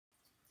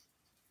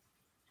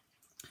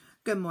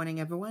Good morning,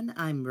 everyone.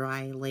 I'm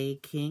Riley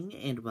King,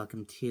 and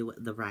welcome to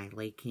the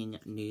Riley King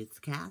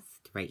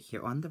Newscast right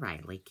here on the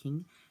Riley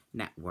King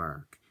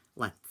Network.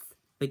 Let's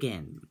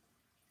begin.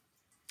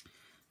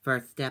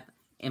 First up,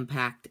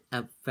 impact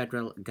of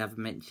federal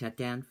government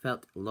shutdown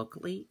felt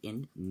locally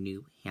in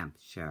New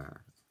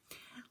Hampshire.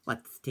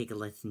 Let's take a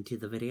listen to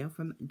the video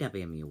from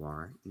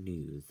WMUR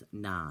News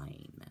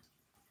 9.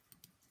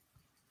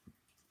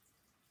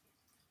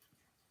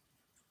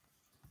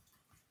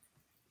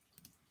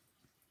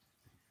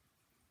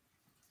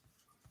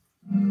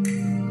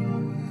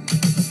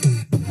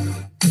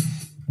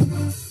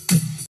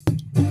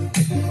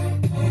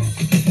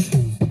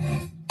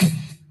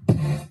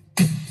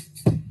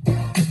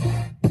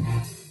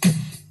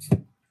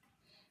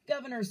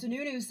 Governor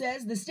Sununu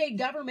says the state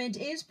government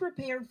is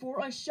prepared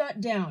for a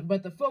shutdown,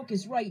 but the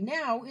focus right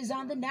now is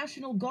on the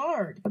National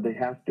Guard. They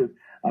have to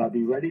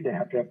be ready. They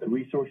have to have the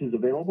resources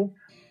available.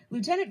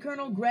 Lieutenant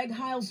Colonel Greg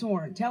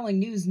Heilshorn telling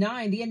News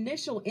 9 the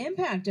initial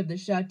impact of the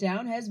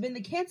shutdown has been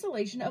the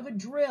cancellation of a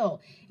drill.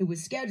 It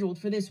was scheduled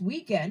for this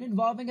weekend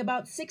involving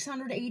about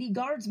 680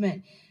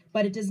 guardsmen,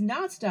 but it does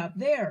not stop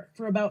there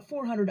for about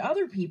 400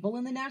 other people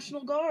in the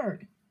National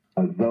Guard.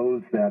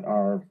 Those that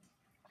are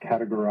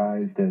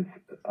categorized as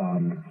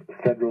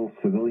federal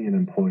civilian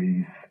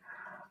employees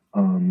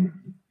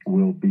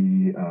will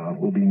be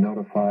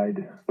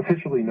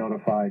officially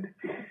notified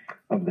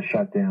of the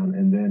shutdown,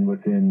 and then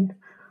within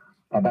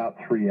about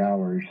 3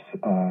 hours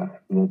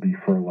will be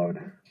furloughed.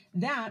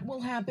 That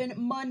will happen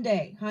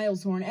Monday.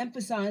 Heilshorn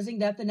emphasizing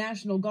that the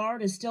National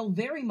Guard is still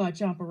very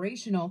much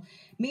operational.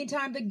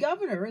 Meantime, the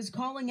governor is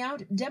calling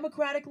out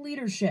Democratic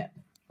leadership.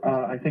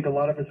 I think a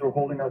lot of us were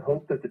holding out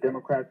hope that the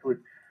Democrats would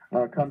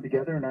come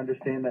together and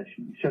understand that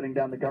shutting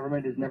down the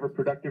government is never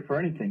productive for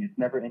anything. It's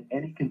never in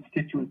any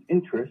constituent's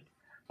interest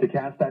to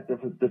cast that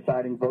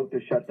deciding vote to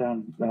shut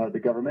down the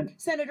government.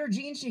 Senator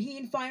Jeanne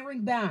Shaheen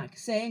firing back,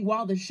 saying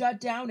while the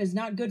shutdown is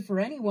not good for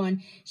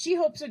anyone, she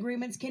hopes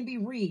agreements can be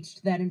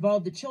reached that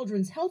involve the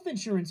Children's Health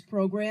Insurance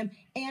Program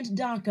and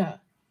DACA.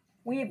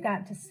 We have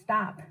got to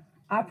stop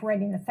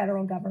operating the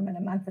federal government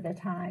a month at a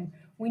time.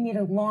 We need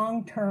a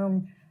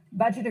long-term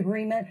budget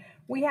agreement.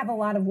 We have a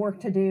lot of work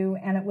to do,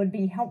 and it would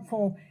be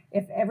helpful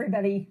if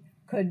everybody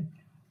could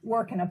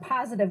work in a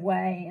positive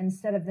way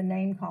instead of the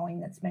name-calling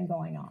that's been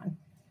going on.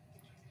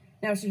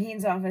 Now,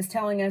 Shaheen's office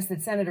telling us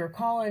that Senator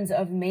Collins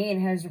of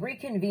Maine has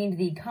reconvened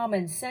the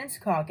Common Sense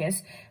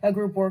Caucus, a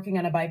group working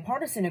on a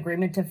bipartisan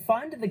agreement to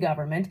fund the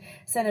government.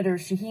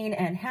 Senators Shaheen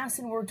and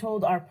Hassan, we're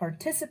told, are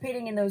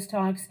participating in those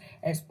talks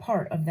as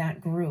part of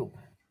that group.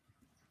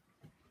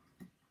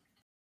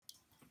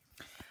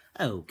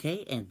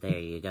 Okay, and there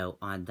you go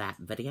on that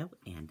video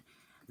and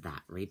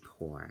that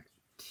report.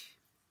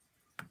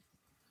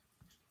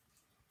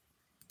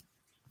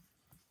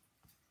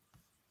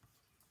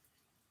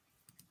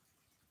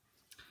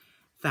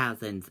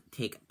 Thousands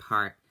take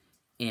part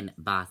in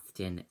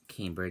Boston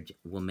Cambridge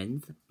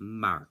Women's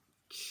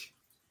March.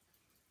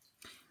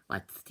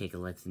 Let's take a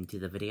listen to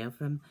the video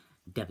from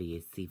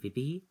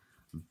WCVB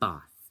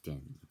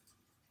Boston.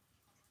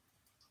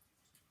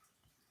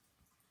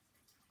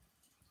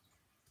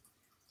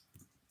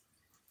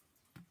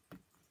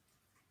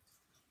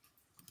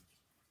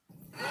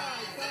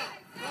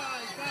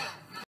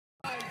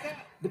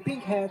 The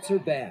pink hats are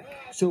back.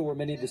 So are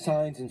many of the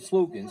signs and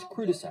slogans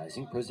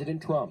criticizing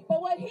President Trump.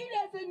 But what he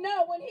doesn't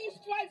know, when he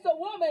strikes a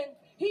woman,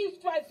 he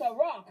strikes a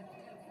rock.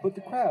 But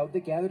the crowd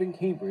that gathered in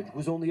Cambridge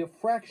was only a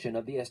fraction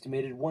of the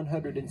estimated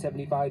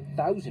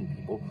 175,000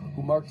 people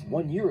who marched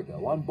 1 year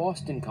ago on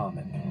Boston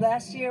Common.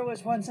 Last year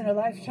was once in a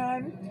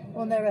lifetime.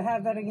 We'll never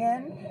have that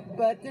again.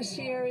 But this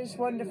year is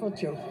wonderful,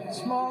 too.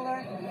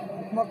 Smaller,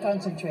 more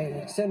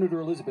concentrated.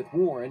 Senator Elizabeth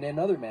Warren and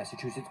other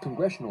Massachusetts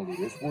congressional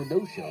leaders were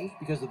no-shows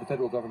because of the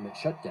federal government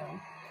shutdown.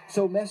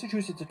 So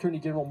Massachusetts Attorney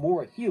General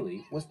Maura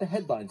Healey was the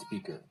headline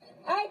speaker.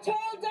 I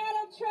told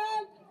Donald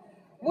Trump,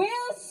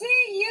 we'll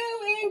see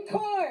you in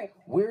court.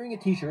 Wearing a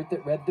t-shirt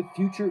that read, "The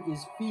future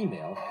is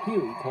female,"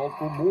 Healey called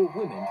for more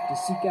women to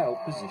seek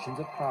out positions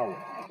of power.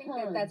 I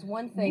think that's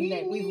one thing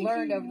that we've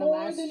learned over the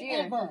last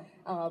year.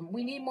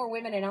 We need more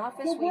women in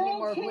office. We need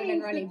more women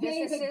running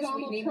businesses.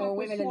 We need more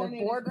women in the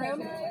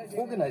boardroom.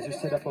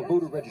 Organizers set up a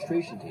voter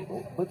registration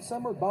table, but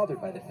some are bothered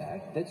by the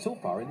fact that so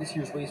far in this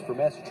year's race for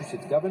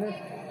Massachusetts governor,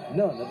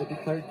 none of the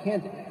declared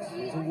candidates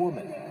is a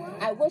woman.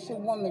 I wish a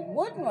woman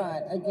would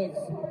run against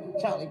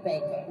Charlie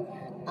Baker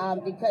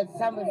because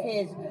some of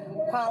his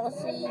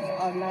policies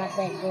are not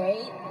that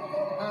great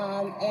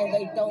and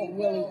they don't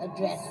really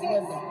address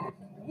women.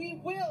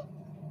 We will.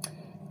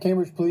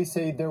 Cambridge police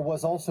say there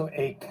was also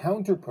a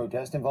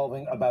counter-protest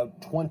involving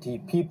about 20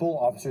 people.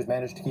 Officers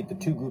managed to keep the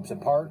two groups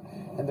apart,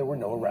 and there were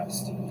no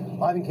arrests.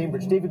 Live in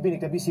Cambridge, David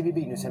Beanick,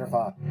 WCVB News Center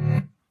 5.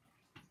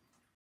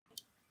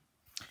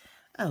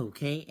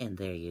 Okay, and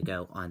there you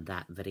go on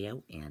that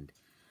video and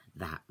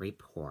that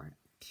report.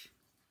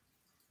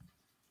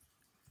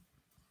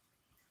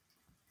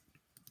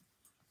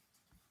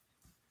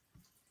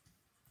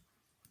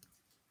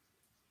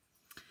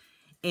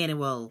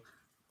 Annual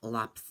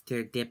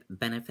Lobster Dip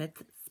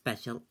Benefits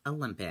Special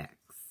Olympics.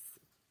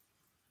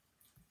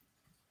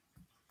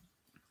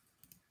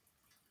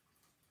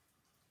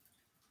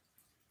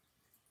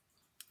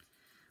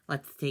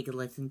 Let's take a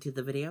listen to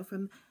the video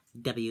from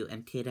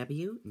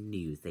WMTW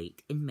News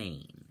 8 in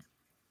Maine.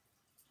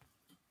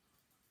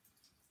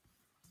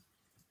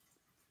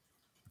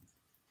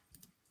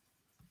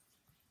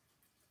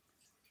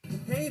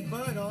 Hey,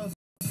 bud, all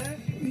set?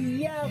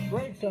 Yeah,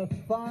 brakes are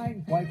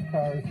fine. White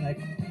cars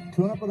next.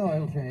 Tune up an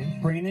oil change.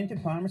 Bring it into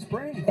Palmer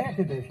Springs. Air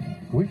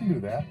conditioning. We can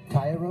do that.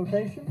 Tire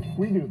rotation.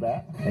 We do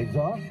that.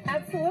 Exhaust.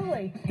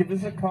 Absolutely. Give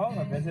us a call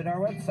or visit our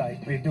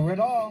website. We do it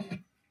all.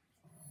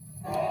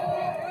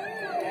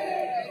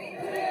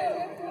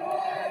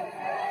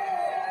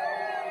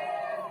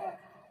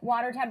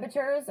 Water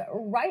temperatures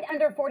right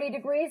under 40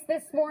 degrees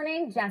this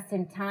morning, just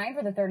in time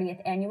for the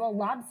 30th annual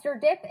Lobster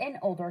Dip in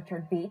Old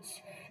Orchard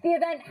Beach. The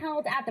event,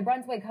 held at the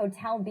Brunswick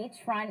Hotel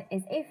Beachfront,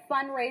 is a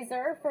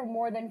fundraiser for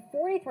more than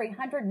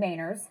 4,300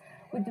 Mainers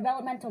with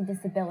developmental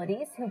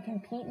disabilities who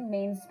compete in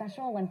Maine's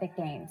Special Olympic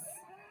Games.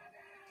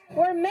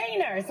 We're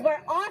Mainers.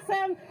 We're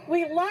awesome.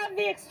 We love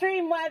the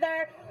extreme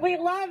weather. We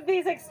love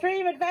these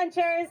extreme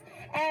adventures,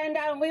 and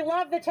we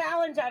love the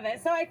challenge of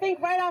it. So I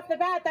think right off the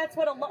bat, that's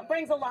what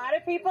brings a lot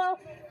of people,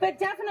 but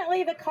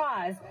definitely the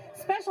cause.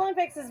 Special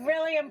Olympics is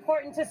really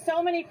important to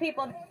so many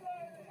people.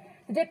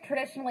 The dip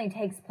traditionally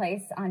takes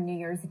place on New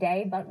Year's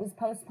Day, but was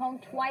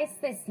postponed twice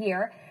this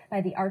year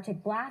by the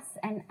Arctic blasts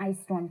and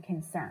ice storm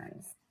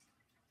concerns.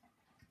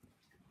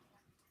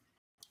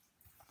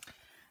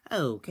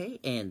 Okay,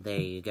 and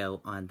there you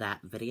go on that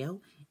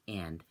video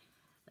and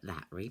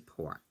that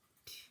report.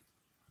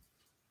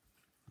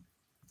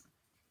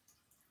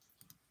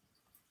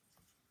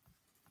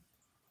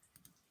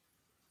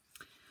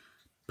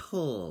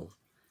 Poll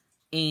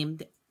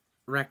aimed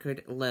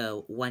record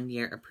low 1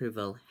 year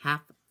approval,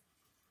 half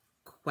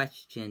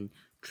question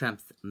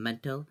Trump's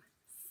mental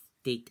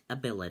state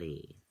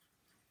ability.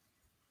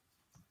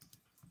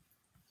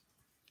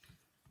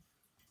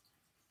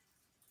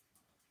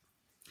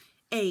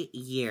 A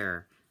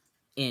year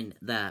in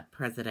the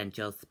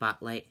presidential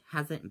spotlight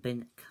hasn't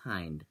been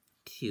kind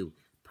to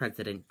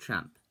President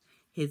Trump.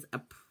 His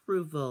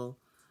approval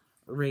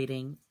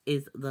rating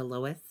is the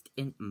lowest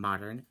in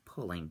modern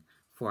polling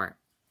for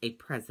a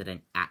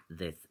president at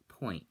this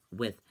point,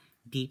 with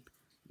deep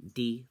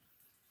defects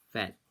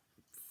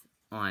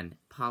on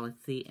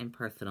policy and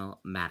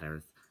personal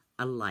matters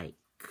alike.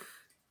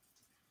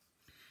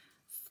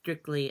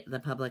 Strictly,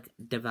 the public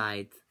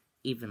divides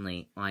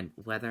evenly on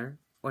whether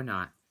or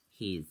not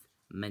he's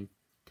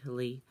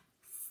mentally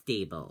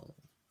stable.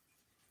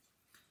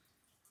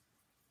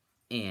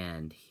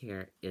 And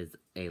here is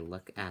a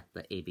look at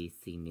the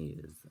ABC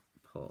News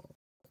poll.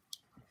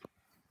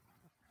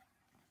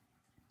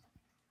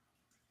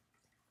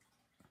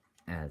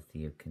 As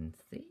you can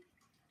see,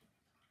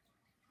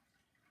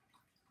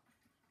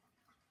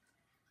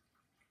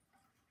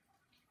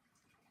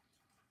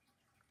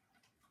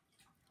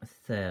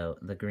 so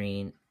the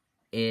green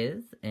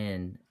is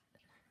and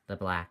the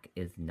black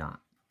is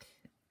not.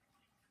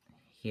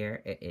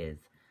 Here it is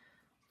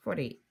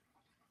 48%,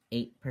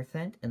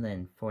 and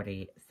then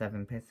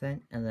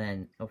 47%, and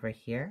then over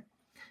here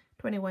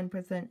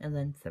 21%, and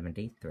then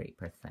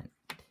 73%.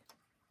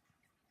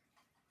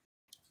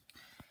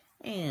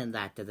 And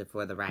that does it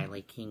for the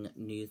Riley King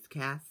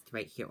Newscast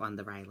right here on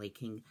the Riley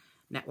King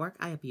Network.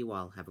 I hope you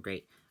all have a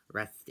great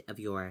rest of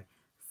your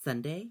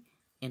Sunday,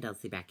 and I'll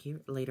see you back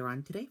here later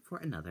on today for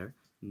another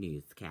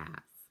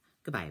newscast.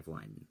 Goodbye,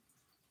 everyone.